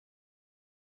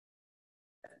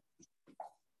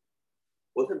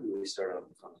What time do we start on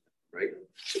the content, right?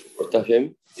 Daf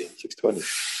Yomi? Yeah. 6:20.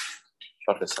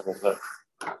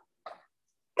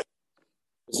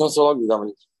 It's not so long,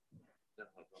 Dominic.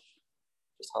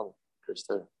 Just how? Chris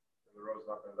there. And the road's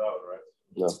not going down, right?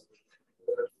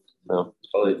 No. It's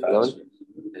probably faster.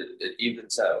 It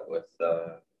evens out with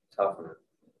tougher.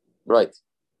 Right.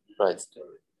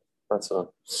 That's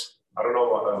all. I don't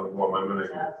know what my minute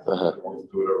is. I want to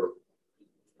do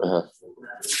whatever.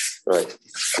 Right.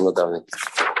 I'm not Dominic.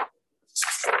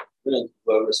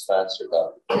 Whoever's faster,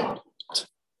 though.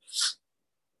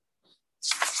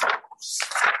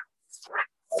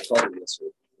 I told him this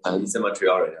week. He's in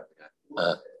Montreal right now, the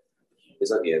guy.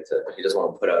 He's not yet. He doesn't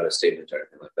want to put out a statement or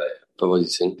anything like that yet. But what do you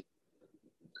think?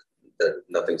 That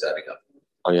nothing's adding up.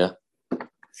 Oh, yeah?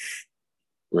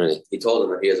 Really? He told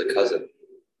him that he has a cousin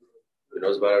who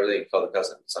knows about everything. He called the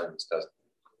cousin, Simon's cousin.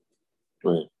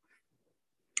 Right.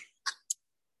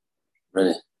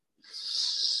 Really?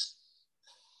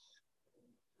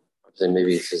 Then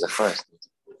maybe it's his heart.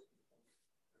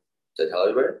 Did he tell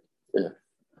everybody? Yeah.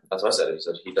 That's what I said. He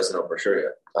said he doesn't know for sure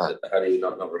yet. Ah. How do you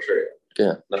not know for sure yet?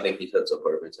 Yeah. Nothing he said so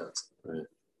far made sense. Right.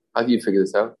 How do you figure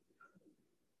this out?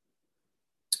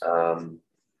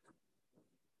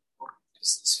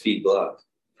 It's feed blog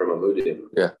from a Mudim.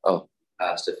 Yeah. Oh.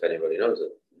 Asked if anybody knows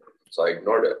it. So I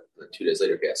ignored it. And then 2 days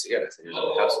later, he asked again. I said, he was in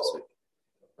the house this week.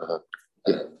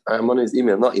 Yeah. I'm on his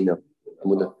email, not email.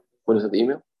 What is it, the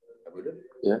email? Mudim?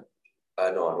 Yeah.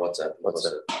 No, on WhatsApp.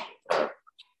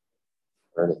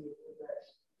 Really?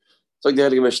 It's like the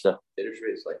Heilige Mishnah.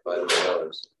 It's like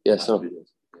 $500. Yeah, so.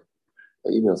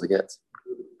 The emails I get.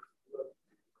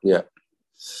 Yeah.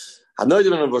 I know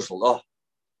you're in a bushel. Oh,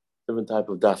 different type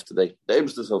of daf today. The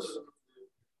aims to self.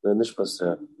 The Nishpas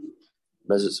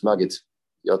Mezit Smagit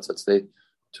Yotzat today.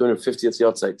 250th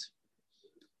Yotzat.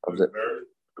 I'm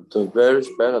doing bearish,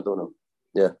 I don't know.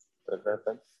 Yeah.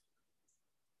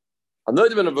 I know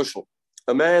you're in a bushel.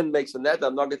 A man makes a net.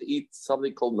 I'm not going to eat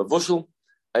something called mavushel.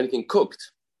 Anything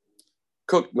cooked.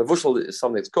 Mavushel is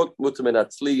something that's cooked. Mutter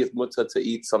minatzli is mutter to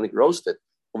eat something roasted.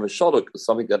 Shodok is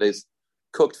something that is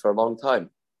cooked for a long time.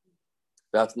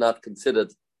 That's not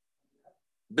considered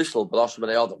bishul b'lashem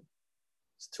b'nei adam.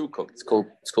 It's too cooked. It's called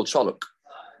shodok.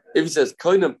 If he says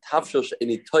koinem tavshel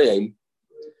she'eni toyim,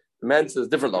 the man says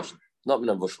different lashon, not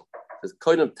minavushel. He says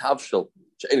koinem tavshel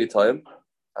she'eni toyim.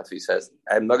 That's what he says.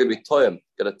 I'm not going to be toyim.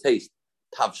 Going to taste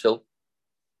tavshel.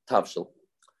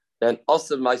 Then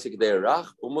also ma'aseh k'derach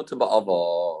u'mutar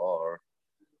ba'avar.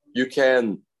 You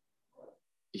can,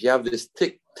 if you have this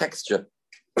thick texture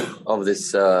of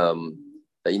this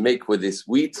that you make with this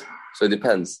wheat, so it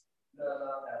depends.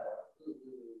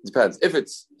 If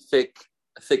it's thick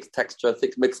texture,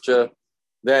 thick mixture,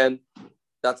 then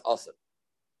that's awesome.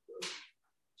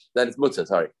 Then it's mutar,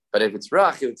 sorry. But if it's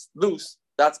rach, if it's loose,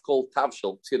 that's called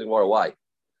tavshel. See the more why.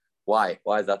 Why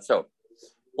is that so?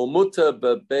 Umuta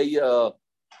bebeya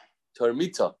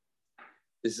termita.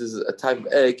 This is a type of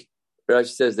egg.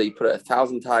 Rashi says that you put it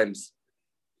 1,000 times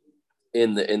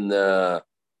in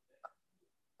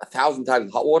 1,000 times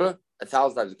in hot water,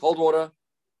 1,000 times in cold water,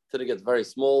 till it gets very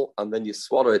small, and then you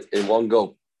swallow it in one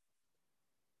go.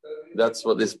 That's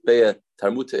what this beya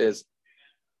termuta is.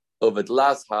 Over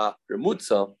lasha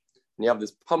remutza, and you have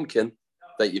this pumpkin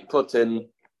that you put in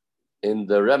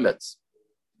the remets,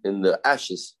 in the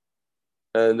ashes.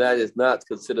 And that is not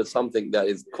considered something that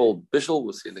is called bishul.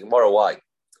 We'll see in the Gemara why.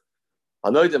 I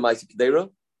know the ma'aseh kedera.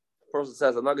 The person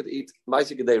says, I'm not going to eat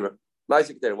ma'aseh kedera.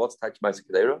 Ma'aseh kedera, what's the type of ma'aseh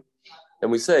kedera?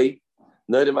 And we say,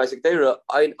 no the ma'aseh kedera,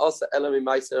 ein asa elami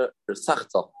ma'aseh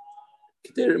resachta.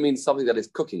 Kedera means something that is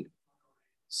cooking.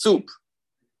 Soup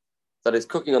that is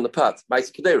cooking on the pot.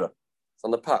 Ma'aseh kedera, it's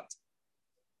on the pot.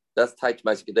 That's type of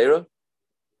ma'aseh kedera.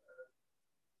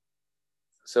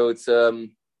 So it's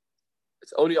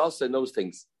only also in those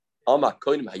things.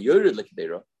 Anything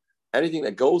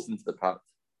that goes into the pot,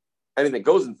 and anything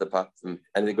goes in the pot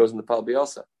will be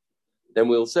also. Then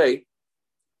we'll say,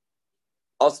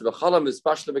 anything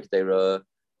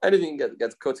that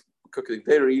gets cooked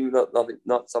there, even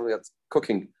not something that's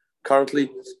cooking currently,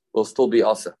 will still be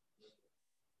also.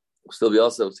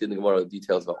 We'll see in the Gemara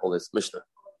details about all this Mishnah.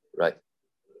 Right.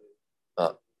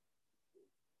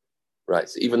 Right.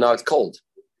 So even now it's cold.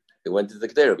 It went to the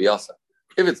Kedera, be also.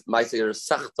 If it's ma'aser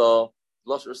sachta,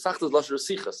 sachta is lasher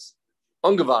sichas,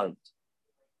 ungewarmt,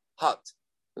 hot.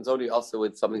 It's only also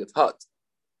with something that's hot.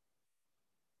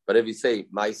 But if you say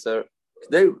ma'aser,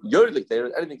 yodelik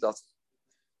there, anything's awesome.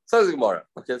 So the Gemara.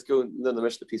 Okay, let's go and learn the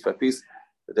Mishnah piece by piece.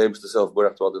 The day to self, we're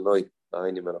after all the night.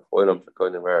 Tanya,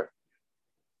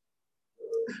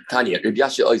 Rabbi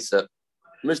Yashi Oisa.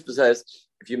 Mishnah says,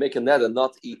 if you make a neder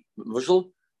not eat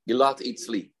vushel, you're allowed to eat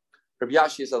sleep. Rabbi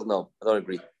Yashi says no, I don't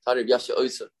agree. Rabbi Yashi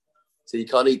oiser. So you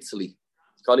can't eat tzli.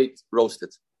 You can't eat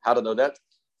roasted. How to know that?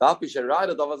 I don't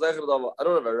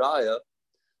have a raya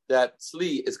that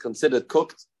tzli is considered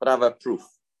cooked, but I have a proof.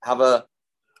 Have a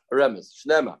remes.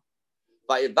 Shnema.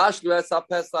 They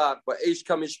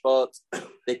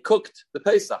cooked the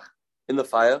Pesach in the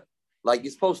fire like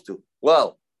you're supposed to.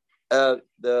 Well,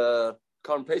 the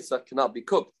corn Pesach cannot be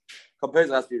cooked. Corn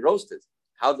Pesach has to be roasted.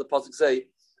 How does the pasuk say?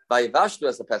 Vayivashlu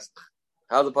as a Pesach.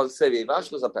 How does the pasuk say?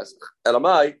 Vayivashlu as a Pesach.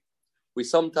 Elamai, we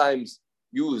sometimes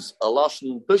use a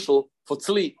lashon bishul for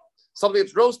tzli. Something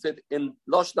that's roasted in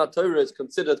lashon Torah is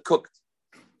considered cooked.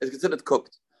 It's considered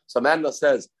cooked. So a man that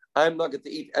says, "I'm not going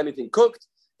to eat anything cooked,"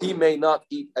 he may not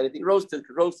eat anything roasted,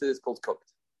 because roasted is called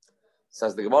cooked.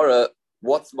 Says the Gemara,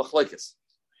 what's machlokes?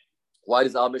 Why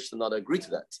does our Mishnah not agree to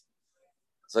that?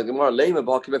 So the Gemara,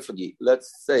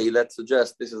 let's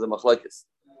suggest this is a machlokes.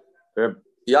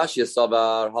 Yashia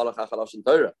sabar halacha chalash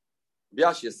Torah.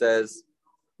 Yashia says,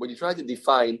 when you try to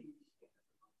define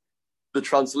the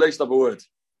translation of a word,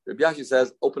 Rabbi Yashia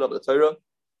says, open up the Torah.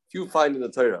 If you find in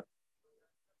the Torah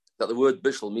that the word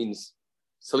bishul means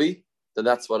sali, then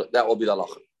that will be the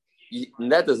halacha.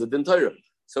 Net is a din Torah.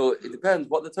 So it depends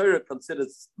what the Torah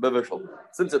considers bevushal.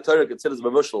 Since the Torah considers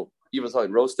bevushal even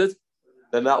something roasted,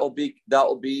 then that will be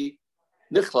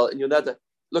nichlal in your net.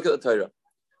 Look at the Torah.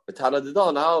 But Tana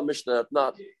Didan, how Mishnah is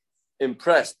not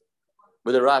impressed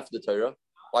with the Raf of the Torah.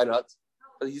 Why not?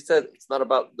 But he said it's not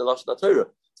about the lashon Torah.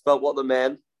 It's about what the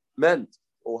man meant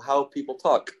or how people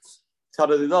talk.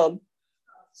 Tana Didan,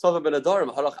 Sofa ben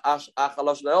Nedarim, halach ash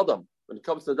achalash le'adam. When it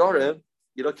comes to Nedarim,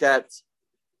 you look at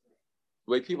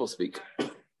the way people speak.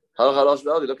 You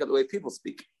look at the way people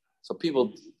speak. So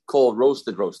people call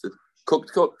roasted,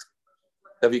 cooked.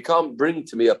 If you can't bring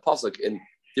to me a pasuk in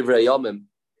Divrei Yomim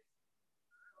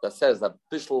that says that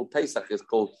Bishul Pesach is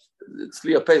called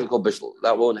Tzliya Pesach called Bishul,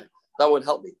 that won't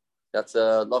help me. That's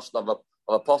a lashon of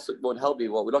a pasuk. Won't help me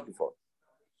what we're looking for.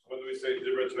 When do we say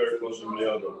Divrei Torah closer to the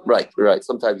other? Right.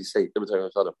 Sometimes you say Divrei Torah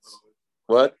closer.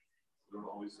 What?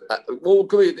 Well,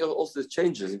 could be also there's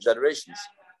changes in generations.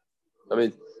 I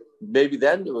mean, maybe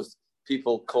then it was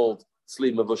people called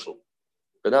Tzli Mavushal,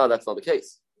 but now that's not the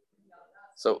case.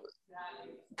 So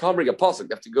you can't bring a pasuk.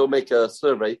 You have to go make a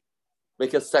survey,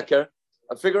 make a seker,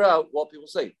 and figure out what people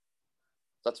say.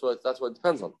 That's what it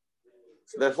depends on.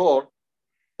 So therefore,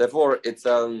 it's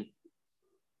a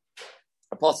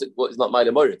pasuk. What is not my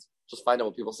demerit. Just find out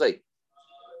what people say.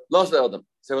 Losh le'adam.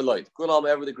 Say what light. Kulam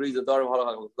everybody agrees that Nedarim.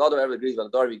 Everybody agrees that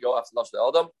Nedarim. You go after Losh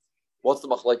le'adam. What's the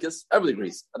machlokes? Everybody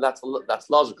agrees, and that's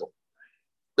logical.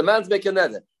 The man's making a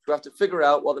neder. You have to figure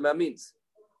out what the man means.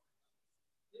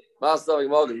 They're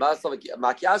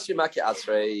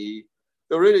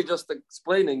really just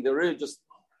explaining. They're really just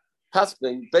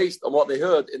passing based on what they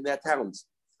heard in their towns.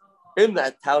 In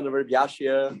that town of Rabbi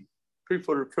Yashia,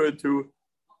 people referred to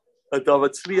a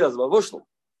David Tzli as Mavushal,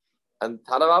 and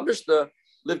Tana Mishnah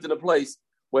lived in a place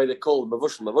where they called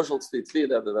Mavushal Tzli.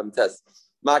 They have the test.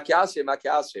 Makiyashe,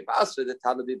 the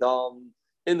Tana Didam,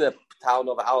 in the town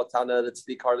of our Tana, the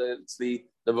Tzli Karle, Tzli,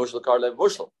 the Vushal Karle,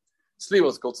 Vushal. Tzli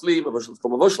was called Tzli, Vushal was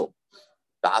called Vushal.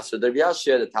 The Asher de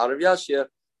Yashia, the town of Yashia,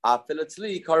 Afil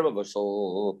Tzli, Karma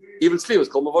Vushal. Even Tzli was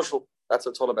called Vushal. That's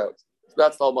what it's all about. So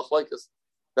that's the machlokes.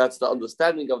 That's the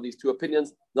understanding of these two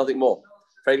opinions, nothing more.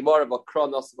 If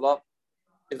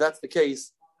that's the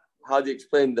case, how do you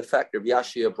explain the fact that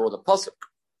Yashia brought a pasuk?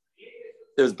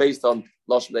 It was based on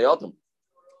Lashon Adam.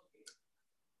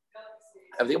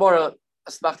 And the Gemara,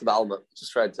 Alma,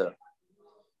 just tried to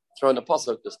throw in a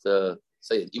pasuk just to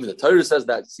say it. Even the Torah says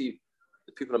that. See,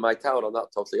 the people in my town are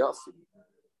not totally off.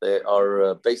 They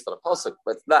are based on a pasuk,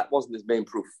 but that wasn't his main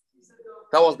proof.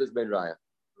 That wasn't his main raya.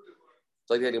 It's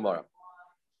like the Gemara.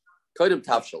 Kodim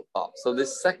Tavshel. So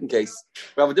this second case,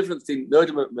 we have a difference between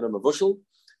Nedarim and Mavushal,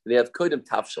 and they have Kodim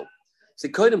Tavshel. See,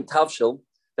 Kodim Tavshel,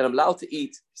 then I'm allowed to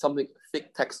eat something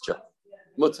thick texture.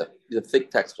 Mutter is a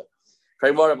thick texture. Why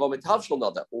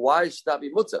should that be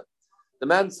mutter? The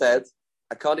man said,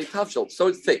 I can't eat tavshel, so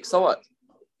it's thick. So what?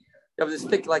 You have this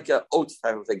thick like an oat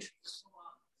type of thing.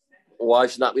 Why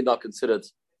should that be not considered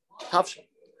tavshel?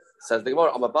 Says the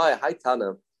Gemara, I'm a buyer, hi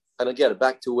Tana. And again,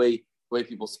 back to the way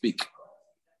people speak.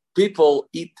 People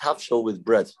eat tavshel with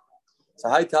bread. So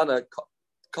hi Tana,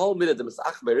 call me the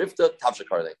misach berifta tavshel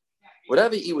karne.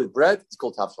 Whatever you eat with bread, it's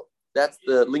called tavshel. That's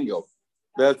the lingo.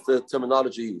 That's the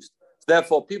terminology used. So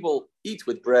therefore, people eat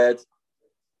with bread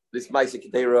this maisa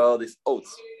kedera, this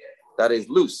oats that is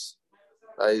loose,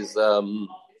 that is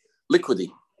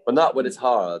liquidy, but not when it's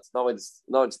hard, not when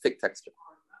it's thick texture.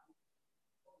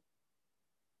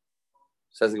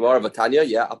 Says the Gemara of Tanya,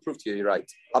 yeah, I'll prove to you. You're right.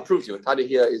 I'll prove to you. Tanya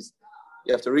here is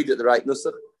You have to read it the right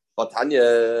nusach. But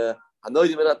Tanya,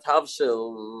 Hanoidim in a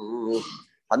tavshil.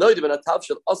 Hanoidim in a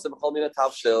tavshil. Asim chol min a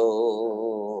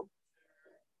tavshil.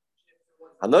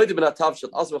 Hanoidim in a tavshil.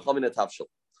 Asim chol min a tavshil.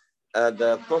 And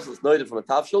the person that's noidim from a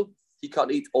tavshil, he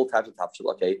can't eat all types of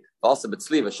tavshil. Okay. Asim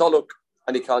b'tzli v'shaluk,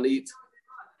 and he can't eat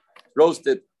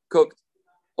roasted, cooked,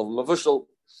 of mavushal.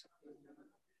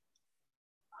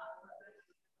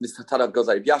 This Tanakh goes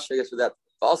like Yasha, I guess with that.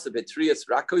 Also, betrius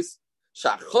rakos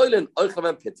shachoilin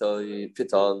oichlamen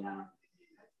piton.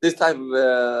 This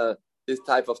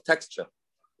type of texture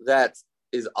that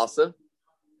is asa.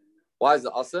 Why is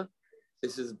it asa?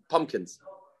 This is pumpkins,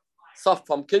 soft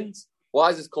pumpkins. Why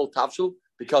is this called tavshul?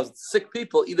 Because sick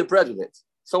people eat the bread with it.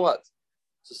 So what?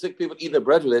 So sick people eat the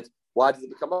bread with it. Why does it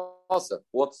become asa?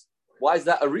 Why is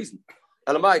that a reason?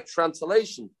 And my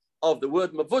translation of the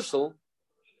word mavushal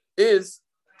is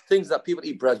things that people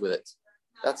eat bread with it.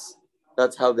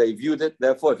 That's how they viewed it.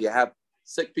 Therefore, if you have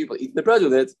sick people eating the bread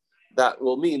with it, that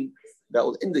will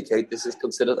indicate this is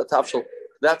considered a tafshil.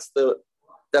 That's the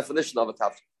definition of a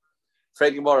tafshil.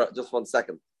 Fred Gemara, just 1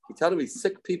 second. He telling me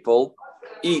sick people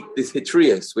eat this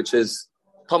hitrias, which is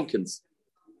pumpkins.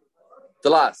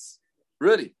 Dalas.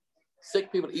 Really?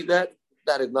 Sick people eat that?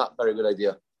 That is not a very good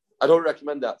idea. I don't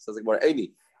recommend that. Says Gemara,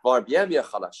 Amy. Rabbi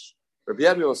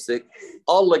Yemi was sick.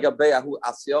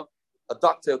 A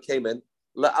doctor came in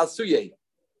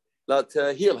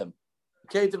to heal him. He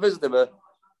came to visit him.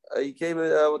 He came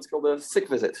what's called a sick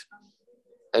visit,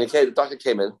 and the doctor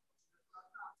came in.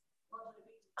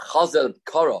 Chazel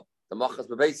Kara, the machas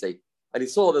bebese, and he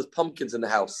saw there's pumpkins in the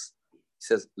house. He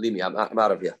says, "Leave me, I'm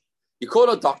out of here." You call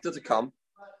a doctor to come,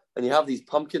 and you have these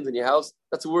pumpkins in your house.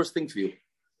 That's the worst thing for you.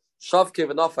 Shav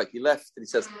Kevanafak, he left, and he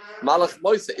says, "Malach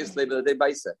Moise is later the day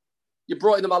baise." You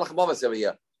brought in the Malach Moise over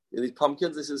here. These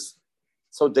pumpkins, this is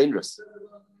so dangerous.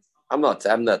 I'm not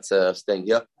staying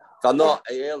here.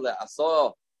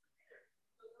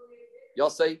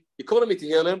 Yosei, you calling me to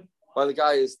heal him while the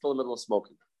guy is still in the middle of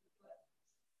smoking.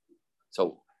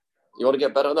 So you want to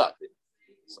get better than that?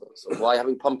 So why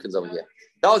having pumpkins over here?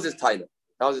 That was his taina.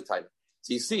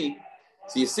 So you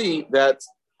see that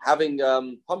having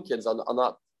pumpkins are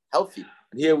not healthy.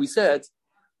 And here we said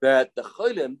that the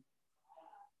cholim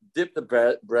dip the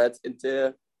bread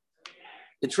into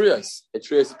trios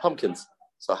of pumpkins.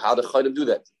 So how do cholim do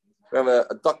that? We have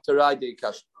a doctor idea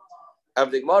kasha.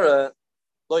 Everything mara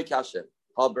loy kasha.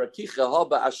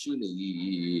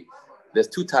 There's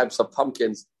 2 types of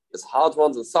pumpkins. There's hard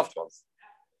ones and soft ones.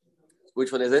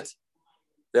 Which one is it?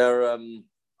 They're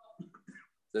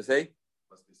they say?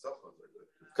 Must be soft ones.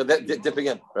 Because dipping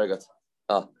in. Very good.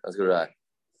 Oh, that's good, right?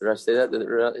 Did I say that? Did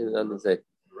it say?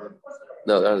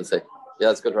 No, that doesn't say. Yeah,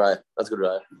 that's good, right? That's good,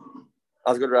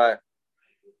 right?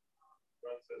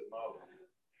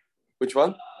 Which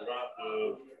one?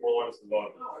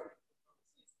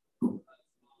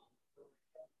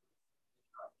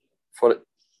 For it.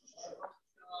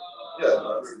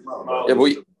 Yeah, but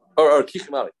or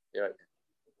Kichimali. You're right.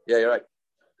 Yeah, you're right.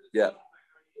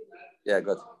 Yeah,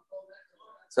 good.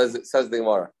 Says the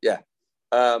Gemara. Yeah.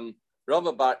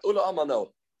 Rava bar Ula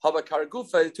Amano. Haba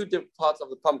Karagufa, 2 different parts of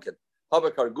the pumpkin.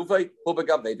 Haba Karagufa, Huba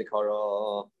Gave the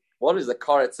Kara. One is the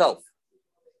car itself.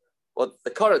 What the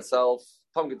car itself,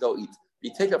 pumpkin don't eat.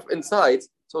 You take it from inside,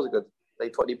 it's also good. They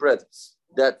put any bread.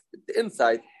 That the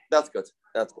inside, that's good.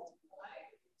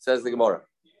 Says the Gemara.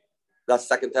 That's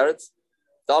second teretz.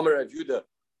 Damer of Yuda.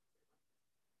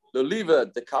 The liver,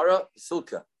 the kara, the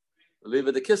silka. The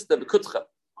liver, the kista, the kutcha.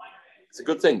 It's a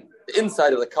good thing. The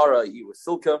inside of the kara, you eat with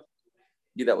silka.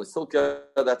 Eat that with silka.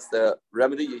 That's the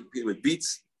remedy. You eat it with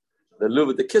beets. The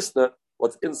liver, the kista,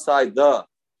 what's inside the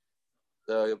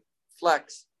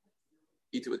flax,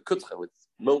 eat it with kutcha, with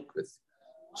milk, with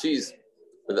cheese,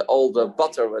 with all the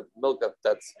butter, with milk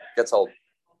that gets old.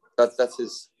 That's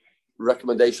his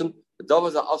recommendation. The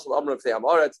dovas are also amr of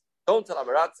Amaretz. Don't tell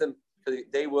Amaratzim because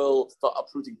they will start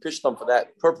uprooting pishtan for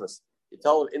that purpose. You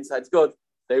tell them inside's good,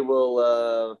 they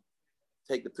will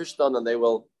take the pishtan and they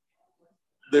will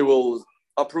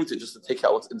uproot it just to take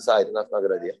out what's inside, and that's not a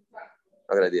good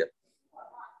idea.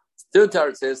 Third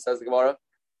teretz says the Gemara.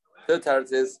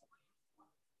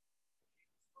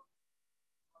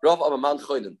 Rav Amaman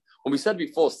Choyden. When we said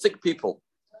before, sick people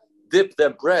dip their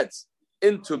breads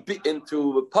into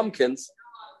pumpkins.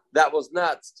 That was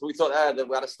not. So we thought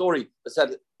we had a story that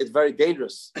said it's very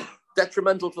dangerous,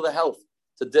 detrimental to the health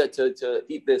to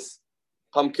eat this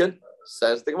pumpkin.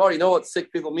 Says the Gemara. You know what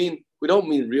sick people mean? We don't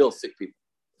mean real sick people.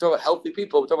 We talk about healthy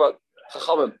people. We talk about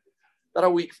chachamim that are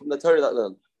weak from the Torah that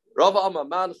learn. Rav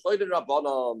Amaman Choyden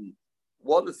Rabbanon.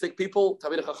 What the sick people?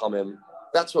 Tamid chachamim.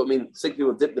 That's what I mean. Sick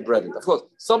people dip the bread in. Of course,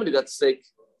 somebody that's sick,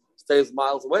 stays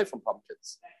miles away from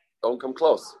pumpkins. Don't come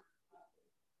close.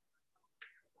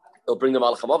 It'll bring them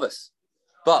al-chamavis.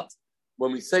 But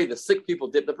when we say the sick people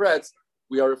dip the breads,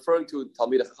 we are referring to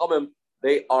Talmidei Chachamim.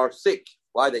 They are sick.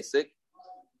 Why are they sick?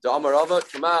 The Amarava,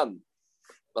 command.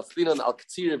 When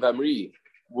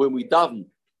we daven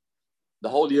the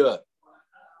whole year,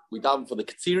 we daven for the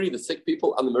Katsiri, the sick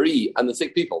people, and the Mari, and the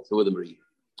sick people. Who are the Mari?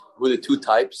 Who are the two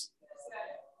types?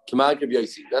 Command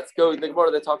Yosi. Let's go. The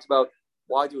Gemara that talks about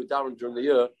why do we daven during the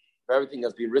year? If everything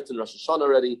has been written in Rosh Hashanah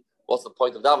already, what's the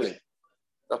point of davening?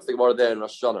 That's the Gemara there in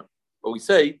Rosh Hashanah. But we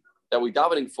say that we're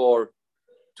davening for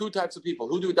two types of people.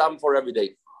 Who do we daven for every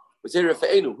day? We say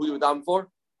Refe'enu. Who do we daven for?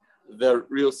 The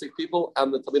real sick people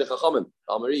and the Talmidei Chachamim,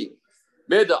 Amari.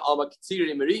 Meda Ama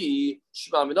Katsiri Mari,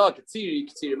 Shema Mina Katsiri,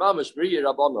 Katsiri Mamash, Mari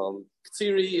Rabbanon.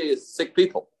 Katsiri is sick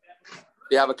people.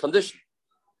 They have a condition.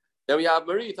 Then we have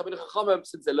Mari, Talmidei Chachamim,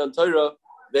 since they learn Torah,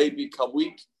 they become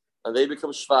weak and they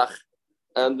become shvach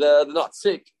and they're not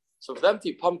sick. So for them to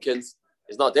eat pumpkins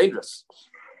is not dangerous.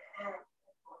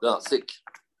 They're not sick.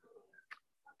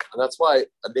 And that's why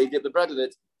they dip the bread in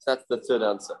it. So that's the third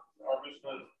answer.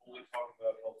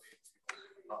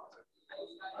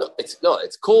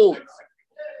 It's called.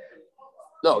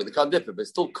 No, they can't dip it, but it's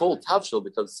still called tavshil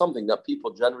because it's something that people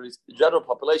generally, the general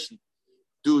population,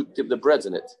 do dip the breads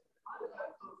in it.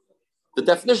 The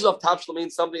definition of tavshil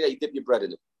means something that you dip your bread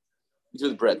in it. You do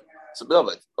the bread. So,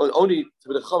 but only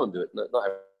Talmidei Chachamim do it. Not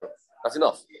everyone. That's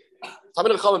enough.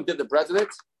 Talmidei Chachamim dip the bread in it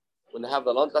when they have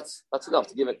the lunch. That's enough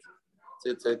to give it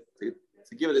to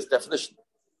give it this definition.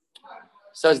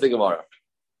 Says the Gemara.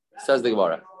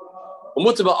 You're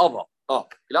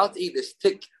allowed to eat this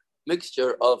thick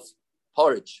mixture of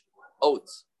porridge,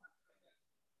 oats.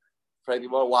 Why?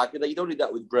 You don't eat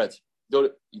that with bread.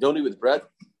 You don't eat with bread.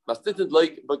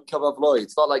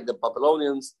 It's not like the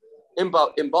Babylonians in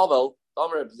Babel.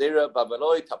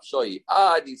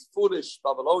 These foolish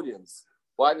Babylonians.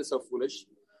 Why are they so foolish?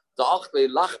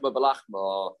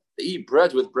 They eat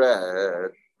bread with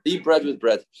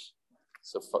bread.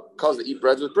 So because they eat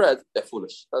bread with bread, they're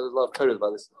foolish. There's a lot of Torah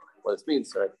about this. What it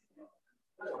means, right?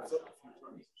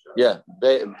 Yeah,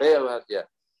 yeah.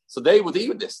 So they would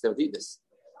eat this. They would eat this.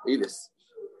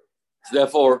 So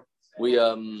therefore,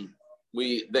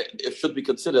 it should be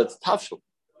considered tavshil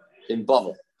in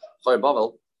Bavel. Sorry,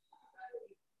 Bavel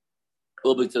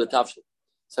will be to the tavshil.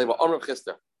 Say what Amr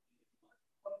Chister.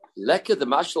 Leke the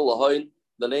mashal lahoin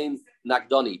the name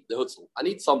Nagdani the Hutzel. I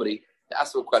need somebody to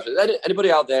ask them a question.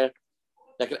 Anybody out there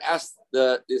that can ask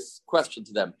this question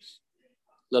to them?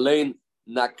 Lalain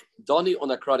Nakdani or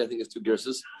Nakrani, I think it's two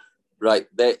gerses. Right.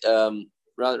 They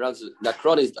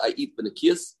Nakrani is I eat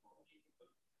benekias.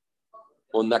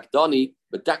 Or Nakdani,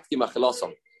 but dakti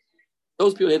machalasam.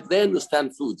 Those people they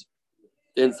understand food.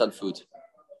 They understand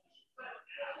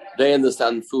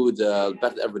food better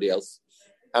than everybody else.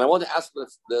 And I want to ask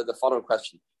the following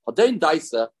question. What's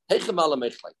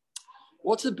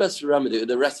the best remedy,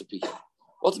 the recipe?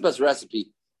 What's the best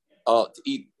recipe to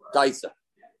eat daisa?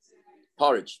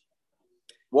 Porridge.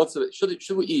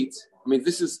 Should we eat? I mean,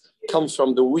 comes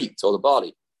from the wheat or the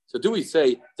barley. So do we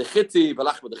say the chiti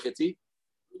balachma the chiti?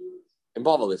 In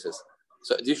Babel this is.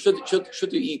 So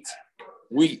should you eat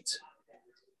wheat?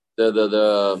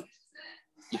 You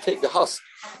take the husk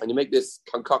and you make this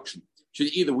concoction. Should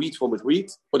you eat the wheat one with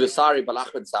wheat, or the sari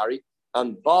balachma with sari,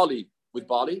 and barley with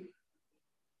barley,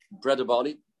 bread of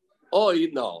barley? Or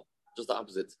no, just the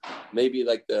opposite. Maybe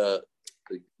like the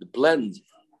blend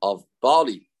of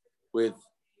barley with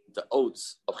the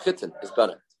oats of chitin is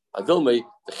better. Adilme,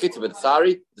 the chitin with the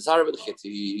sari with the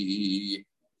chiti.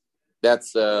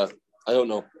 That's I don't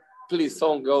know. Please,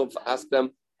 someone go ask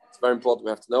them. It's very important.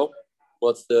 We have to know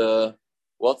what's the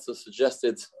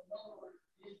suggested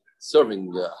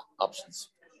serving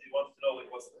options. You want to know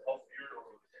what's the healthier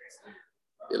or tastier?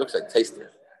 It looks like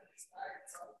tastier.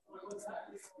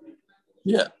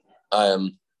 Yeah, I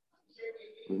am.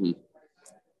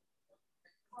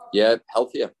 Yeah,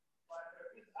 healthier.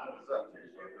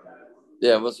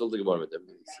 Yeah, what's the thing about it?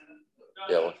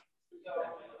 Yeah, well,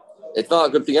 it's not a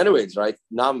good thing anyways, right?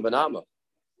 Nam banama.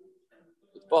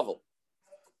 It's Bavel.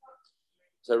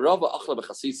 So Rava achla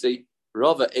b'chasisi.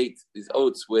 Rava ate these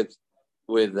oats with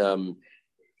He was from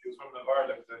Navarre,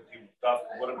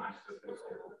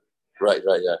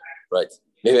 right.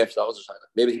 Maybe after that was a China.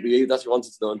 Maybe that's what he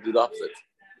wanted to know and do the opposite.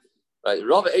 Right.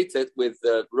 Rava ate it with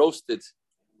roasted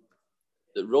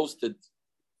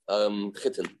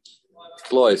chitin,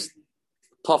 klois,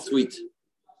 puffed wheat.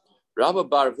 Rabba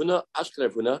bar vuna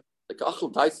ashkenev vuna the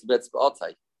kachel diced bets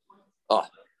ba'atai.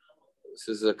 This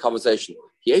is a conversation.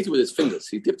 He ate it with his fingers.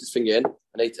 He dipped his finger in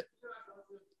and ate it.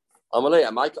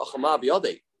 Amalei, Mike Achama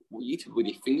Biade. You eat it with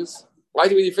your fingers. Why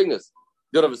do you eat with your fingers?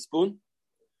 You don't have a spoon.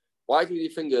 Why do you eat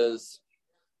with your fingers?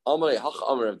 Amalei hach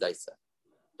amar of daisa.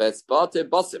 Bespate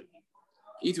basim.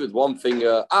 Eat it with one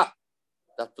finger.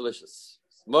 That's delicious.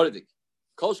 Moridik.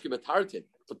 Kolshki betartin.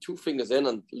 Put 2 fingers in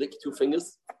and lick 2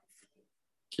 fingers.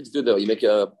 Kids do that. You make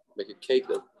a cake,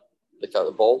 lick out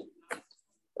the bowl.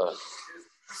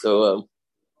 So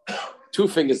 2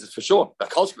 fingers is for sure. But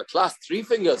Kolshki class 3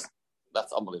 fingers.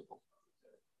 That's unbelievable.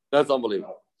 Amalei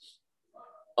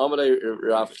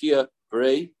Rav Chia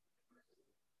Brei.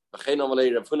 Achein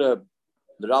Amalei Rav Huna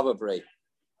Rabba Brei.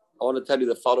 I want to tell you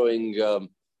the following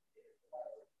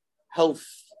health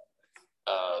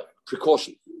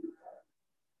precaution.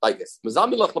 Like this. If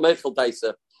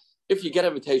you get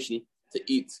an invitation to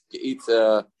eat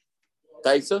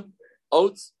daisa,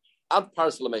 oats, add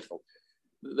parcel mechel.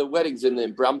 The wedding's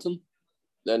in Brampton,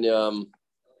 then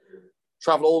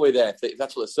travel all the way there. If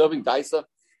that's what they're serving, daisa,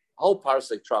 whole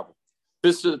parcel travel.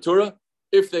 Bis to the Torah,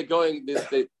 if they're going,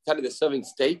 they tell you they're serving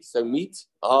steak, so meat,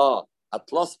 at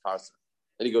plus parcel.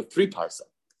 Then you go 3 parcel.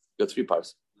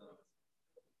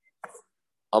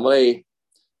 Amalei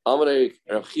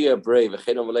Rav Chia Brei,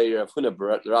 v'chein Amalei Rav Huna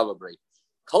Rabba Brei.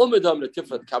 Kol medam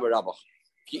letifat kamer rabach.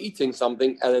 If you're eating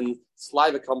something and then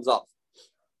saliva comes up,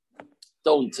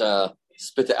 don't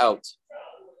spit it out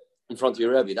in front of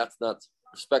your Rebbe. That's not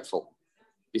respectful.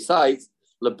 Besides,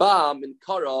 lebam in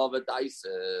karav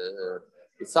adaisa.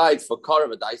 Besides, for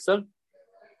karav adaisa,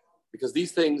 because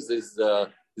these things these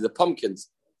are pumpkins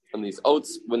and these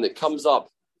oats. When it comes up,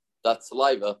 that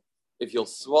saliva, if you'll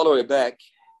swallow it back,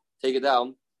 take it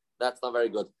down, that's not very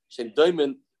good. Shem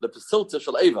doimen the pasilta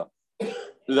shel eva.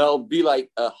 That'll be like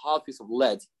a hard piece of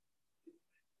lead.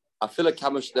 Afila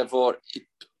kamish, therefore,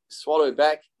 swallow it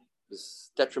back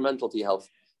is detrimental to your health.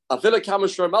 Afila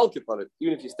kamish malkip on it,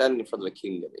 even if you're standing in front of a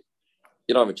king.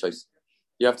 You don't have a choice.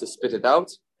 You have to spit it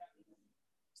out.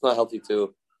 It's not healthy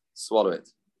to swallow it.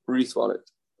 Re-swallow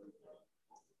it.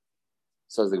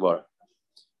 Says the Gemara.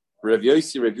 Rav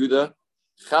Yossi Rav Yehuda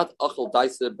chat achol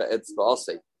daisa be'etz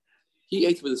ba'asei. He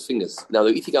ate with his fingers. Now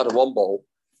they're eating out of one bowl,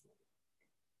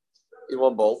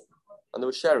 and they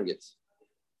were sharing it.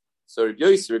 So Rav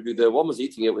Yossi Rav Yehuda, one was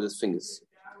eating it with his fingers.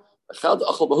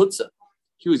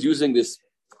 He was using this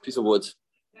piece of wood.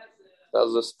 That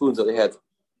was the spoons that they had.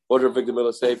 What did Victor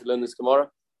Miller say if you learn this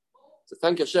Gemara? So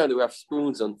thank Hashem that we have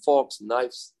spoons and forks and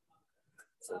knives.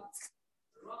 So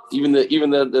even the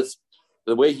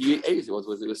way he ate it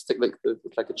was stick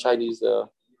like a Chinese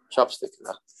chopstick.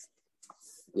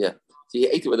 Yeah. So he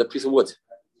ate it with a piece of wood.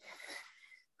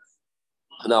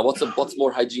 Now what's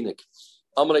more hygienic?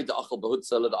 The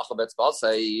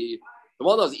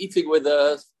one that was eating with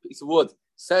a piece of wood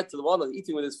said to the one that was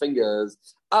eating with his fingers,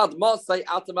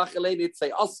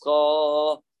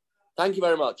 thank you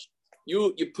very much.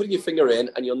 You're putting your finger in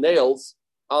and your nails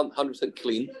aren't 100%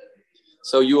 clean.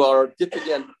 So you are dipping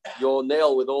in your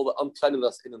nail with all the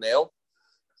uncleanliness in the nail.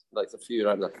 Like a few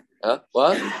right now. Huh?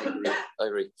 What? I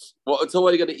agree. So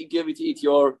what are you going to give me to eat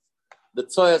the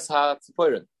tzoyas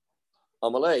ha-tzipoirin?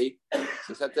 Amalei,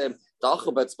 she said to him,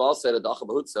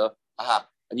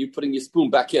 and you're putting your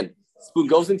spoon back in. The spoon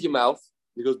goes into your mouth,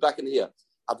 it goes back in here.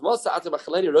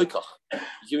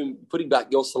 You're putting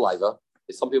back your saliva.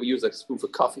 Some people use like a spoon for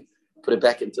coffee, put it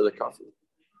back into the coffee.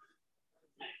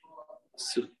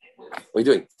 So, what are you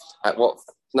doing?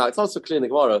 Now it's not so clear in the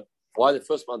Gemara why the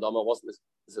first mandama wasn't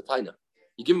this a taina.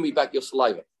 You're giving me back your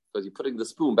saliva because you're putting the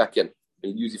spoon back in.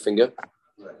 And you use your finger.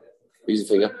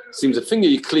 Seems a finger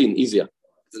you clean easier.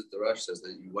 The Rush says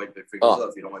that you wipe your fingers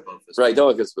off. You don't wipe both. Right, don't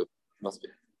wipe your spoon. Must be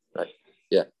right.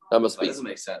 Yeah, that must be. That doesn't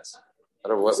make sense. I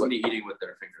don't know what. Somebody eating with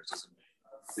their fingers doesn't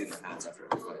clean their hands after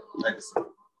every bite.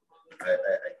 I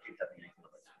hate having anything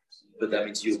with my fingers. But that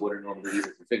means you wouldn't normally eat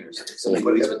with your fingers.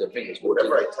 Somebody eats with their fingers.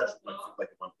 Whatever I touch, if I'm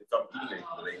eating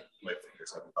anything with my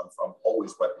fingers, I'm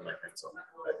always wiping my hands off.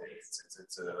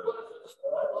 It's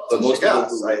but most people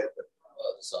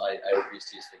so I refuse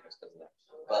to use fingers because of that.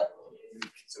 But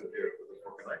so here with a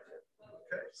fork and knife.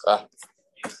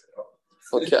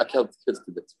 Okay. I can't kids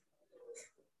do that.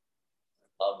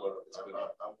 I'm more of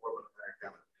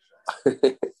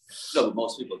an No, but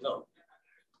most people don't.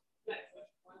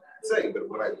 Saying, but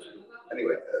what I do,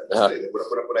 anyway,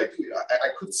 what I do, I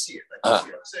could see it. I'm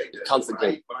saying that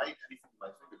constantly. When I eat anything with my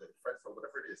finger, that French or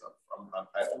whatever it is, I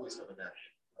always have a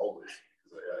napkin. Always.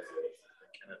 I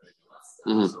can't have anything else.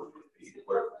 Mm-hmm. So,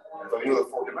 if I'm eating with a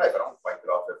fork and knife, I don't wipe it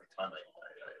off every time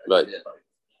Right.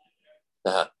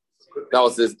 That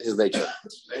was his nature.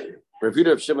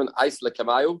 Review of Shimon Ice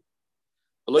Lekamayu.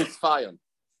 They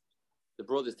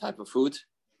brought this type of food,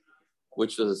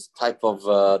 which was type of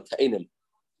ta'anim,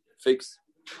 figs,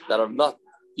 that are not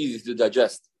easy to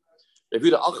digest. Rav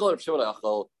Yehuda achal, Rav Shimon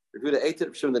achal. Rav Yehuda ate it,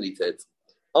 Rav Shimon didn't eat it.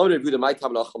 Rav Yehuda might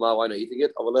have an achal now. Why not eating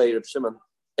it? Rav Shimon,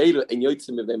 they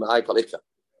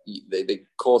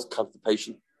cause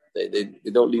constipation. They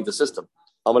don't leave the system.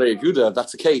 Rav Yehuda, if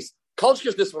that's the case,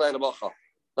 kolshkish this one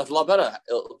that's a lot better.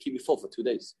 It'll keep you full for 2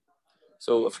 days.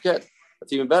 So forget.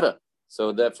 That's even better.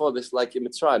 So therefore, this like in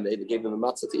Mitzrayim, they gave them a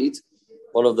matzah to eat.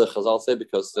 One of the Chazal said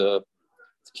because to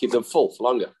keep them full for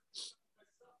longer.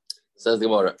 Says the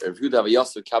Gemara, Rav Yehuda have a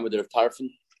yasser kamed of Tarfon.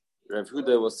 Rav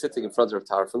Yehuda was sitting in front of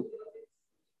Tarfon.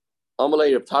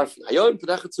 Amalei Rav Tarfon, Hayom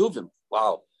Pedachet Zuvim.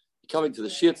 Wow, you're coming to the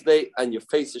Shia today and your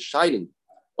face is shining.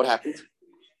 What happened?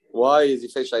 Why is your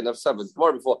face shining? I've said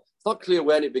before. It's not clear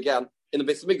when it began. In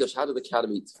the Beis Hamikdash, how did the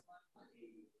Kaddim eat?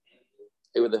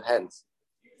 It with the hands.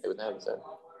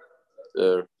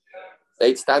 They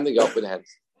ate standing up with the hands.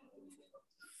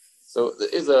 So there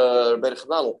is a Rebbe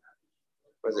Chananel.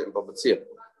 Where is it in Babatzia?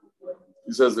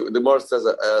 He says the Gemara says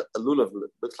a lulav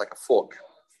looks like a fork.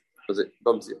 Was it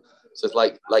Babatzia? So it's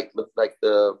like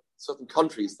the certain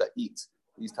countries that eat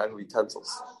these type of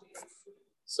utensils.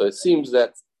 So it seems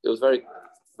that it was very,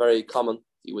 very common to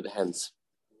eat with the hands.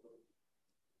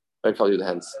 Very common to eat with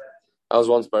the hands. I was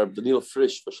once by Daniel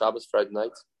Frisch for Shabbos Friday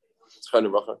night. It's kind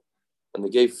of rocher. And they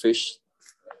gave fish,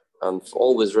 and for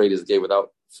all the Israelis, they gave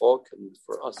without fork, and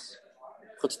for us,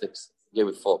 chutzniks, they gave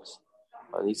with forks.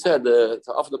 And he said, to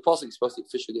offer the pasuk, you're supposed to eat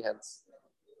fish with your hands.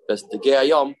 That's the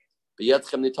ge'ayam,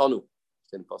 b'yadchem nitanu.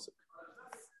 It's in the pasuk.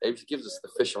 Abraham gives us the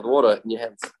fish of the water in your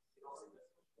hands.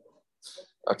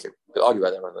 Okay, we'll argue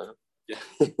about that right now.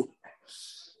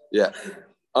 Yeah.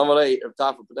 Amalei,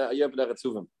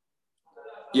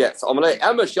 yes, Amalei,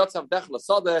 Emesh Yotzav Dechla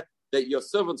Sadeh, that your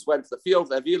servants went to the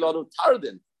field, Avilanu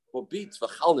Tardin, for beats for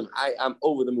Chalnim. I am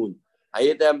over the moon. I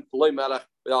ate them, Poloi Melech,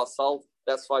 without salt.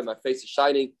 That's why my face is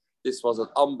shining. This was an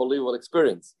unbelievable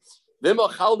experience. Vima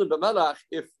Chalnim B'Melech,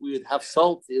 if we would have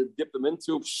salt, dip them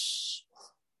into,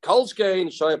 Kolshkein,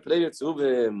 Shoya Pleidet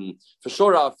Zuvim. For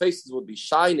sure, our faces would be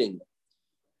shining,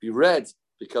 be red,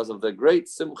 because of the great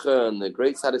simcha and the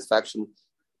great satisfaction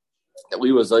that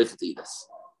we were zoich to eat this.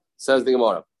 Says the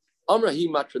Gemara, Amrahi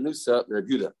Matranusa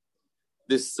Rebuda.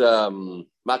 This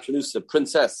Matranusa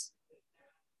princess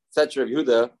said to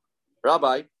Rebuda,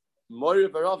 Rabbi, Moira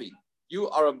Baravi, you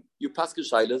Pascal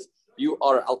Shilas, you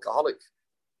are an alcoholic.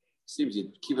 Seems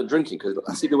you keep on drinking because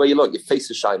I see the way you look, your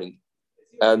face is shining.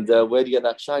 And where do you get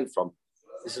that shine from?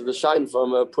 This is the shine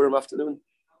from Purim afternoon.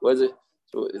 Where is it?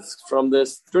 So it's from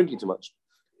this drinking too much.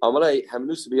 Amalei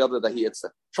Hamanusa be other that he had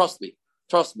said, trust me.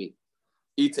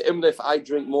 Eat if I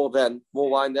drink more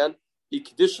wine then, if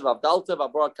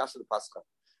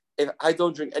I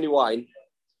don't drink any wine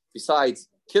besides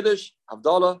Kiddush,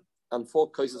 Havdalah, and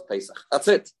 4 koshes Pesach. That's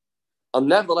it. And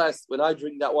nevertheless, when I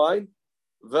drink that wine,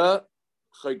 I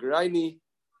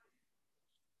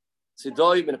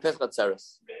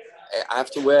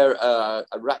have to wear, I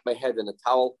wrap my head in a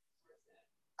towel.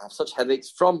 I have such headaches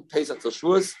from Pesach to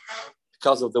Shavuos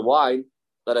because of the wine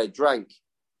that I drank.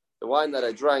 The wine that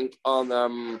I drank on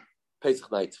Pesach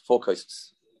night, 4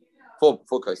 koshes. 4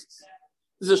 koshes.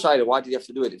 This is a shayla. Why did you have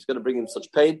to do it? It's going to bring him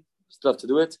such pain. You still have to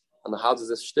do it. And how does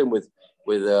this stem with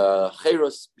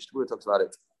chayros? Mishnah talks about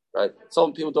it, right?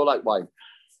 Some people don't like wine.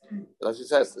 But as he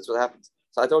says, that's what happens.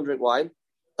 So I don't drink wine.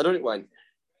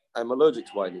 I'm allergic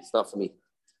to wine. It's not for me.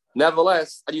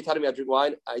 Nevertheless, are you telling me I drink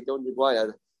wine? I don't drink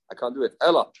wine. I can't do it.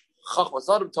 Ella,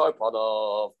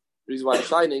 the reason why I'm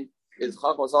shining is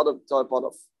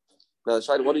now,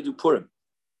 Shaila, what do you do Purim?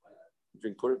 You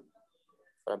drink Purim?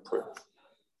 I'm Purim.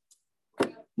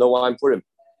 No wine Purim,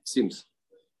 it seems.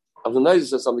 Abdul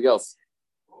says something else.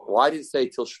 Why did it say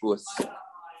till Shavuos?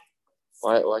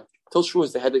 Why? Till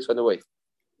Shavuos, the headaches went away.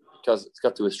 Because it's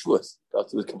got to do with Shavuos. It's got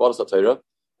to do with Kabbalah Torah.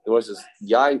 The word says,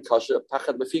 Yain Kasha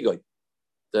Pachad Mefigoy.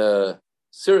 The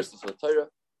seriousness of the Torah.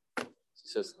 He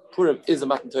says, Purim is a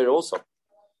Matan Torah also.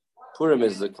 Purim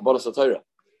is the Kabbalah Torah.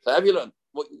 So have you learned?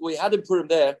 What we had in Purim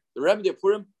there, the remedy of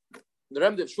Purim, the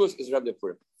remedy of Shavuos is the remedy of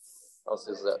Purim. Else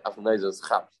is Afnaiza's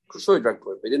Chab. Sure, he drank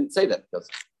Purim. He didn't say that because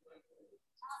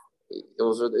it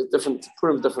was a different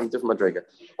Purim, different madrega.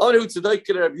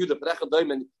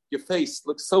 Your face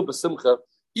looks so besimcha.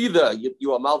 Either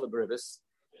you are malva berivis,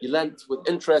 you lent with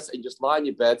interest and just lie in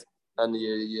your bed and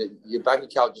your bank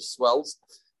account just swells.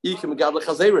 You can megadla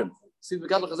chazerin. See,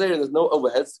 megadla chazerin, there's no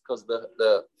overheads because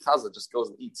the chazer just goes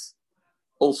and eats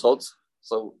all sorts.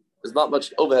 So there's not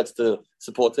much overheads to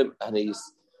support him, and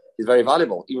he's very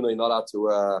valuable, even though you're not allowed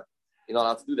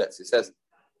to do that. So he says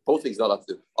both things not allowed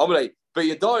to do. Amalei, but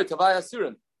Yadar Tavai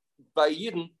Asurin by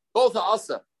Yidden, both are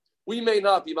asa. We may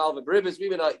not be Malva Bribis, we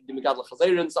may not be Megadla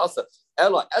Chazerin, Asa.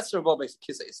 Ella Esra Bob makes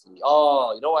Kisa Islam.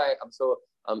 Oh, you know why I'm so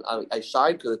I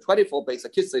shine because the 24 Beis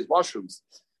HaKisei washrooms.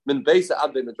 Min Beis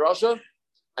Ad Be Midrasha,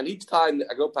 and each time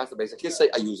I go past the Beis HaKisei,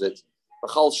 I use it.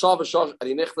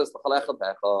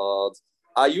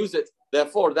 I use it,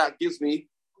 therefore that gives me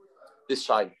this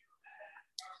shine.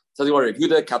 So the If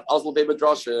Yehuda kat Oslo Be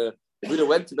Midrasha, if Yehuda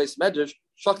went to Beis Medrash,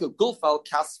 Shakil Gulfal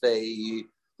Kasvei.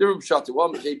 He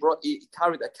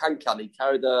carried a kankan, he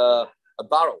carried a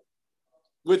barrel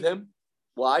with him.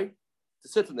 Why? To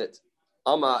sit in it.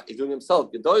 He's doing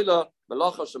himself. Good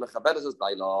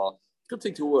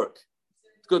thing to work.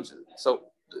 It's good.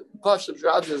 So,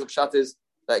 Pshat is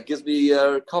that it gives me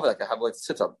a cover that I have like to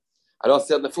sit on. I don't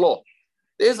sit on the floor.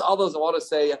 There's others I want to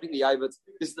say, I think the Yavit,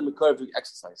 this is the Makar of doing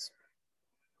exercise.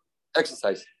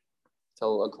 Exercise.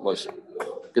 Tell Uncle Moshe.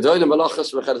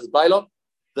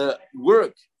 The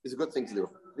work is a good thing to do.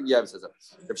 I think Yavit says that.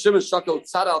 If Shimon Shakal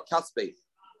Tzad al Kaspei,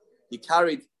 he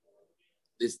carried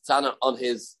this tzana on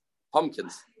his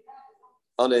pumpkins,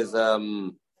 on his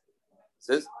on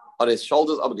his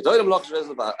shoulders.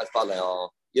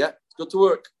 Yeah, it's good to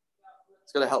work.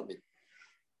 It's going to help me.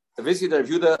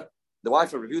 The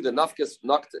wife of Revuda, Nafkis,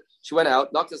 she went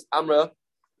out, Nafkis Amra,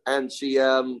 and she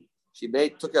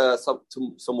took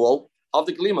some wool of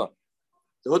the glima,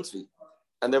 the Hutzvi,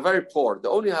 and they're very poor. They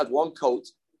only had one coat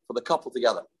for the couple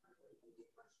together.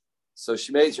 So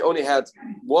she only had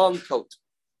one coat.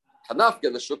 Kanafka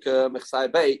the Shuka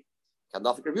Mechsai Bay,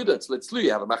 Kanafka Revuda, it's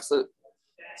you have a machsa.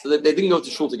 So they didn't go to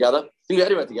shul together. They didn't go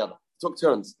anywhere together. Took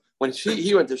turns. When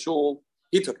he went to shul,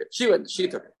 he took it. She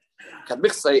took it. Can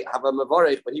Michsei have a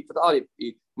mavarech, but he put on it.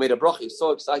 He made a brach. He was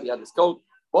so excited. He had his coat.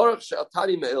 Baruch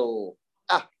she'atani me'il.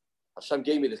 Hashem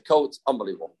gave me this coat.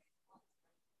 Unbelievable.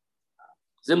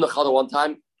 Zim Nechada one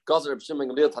time. Gazer Reb Shimon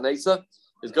Gamliel Tanesa.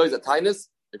 His guys at Tainus.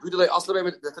 The Kudalei Asla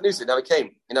the Tanusi. He never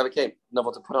came. He never know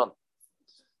what to put on.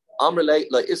 Amrele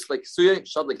like is like suye.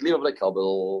 Shad like lima like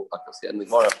kabel. Akas and the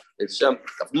Gemara. It's Shem.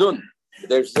 Nun.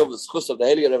 There's the schus of the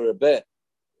Heli and Rebbe.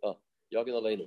 Oh, Yagin Aleinu.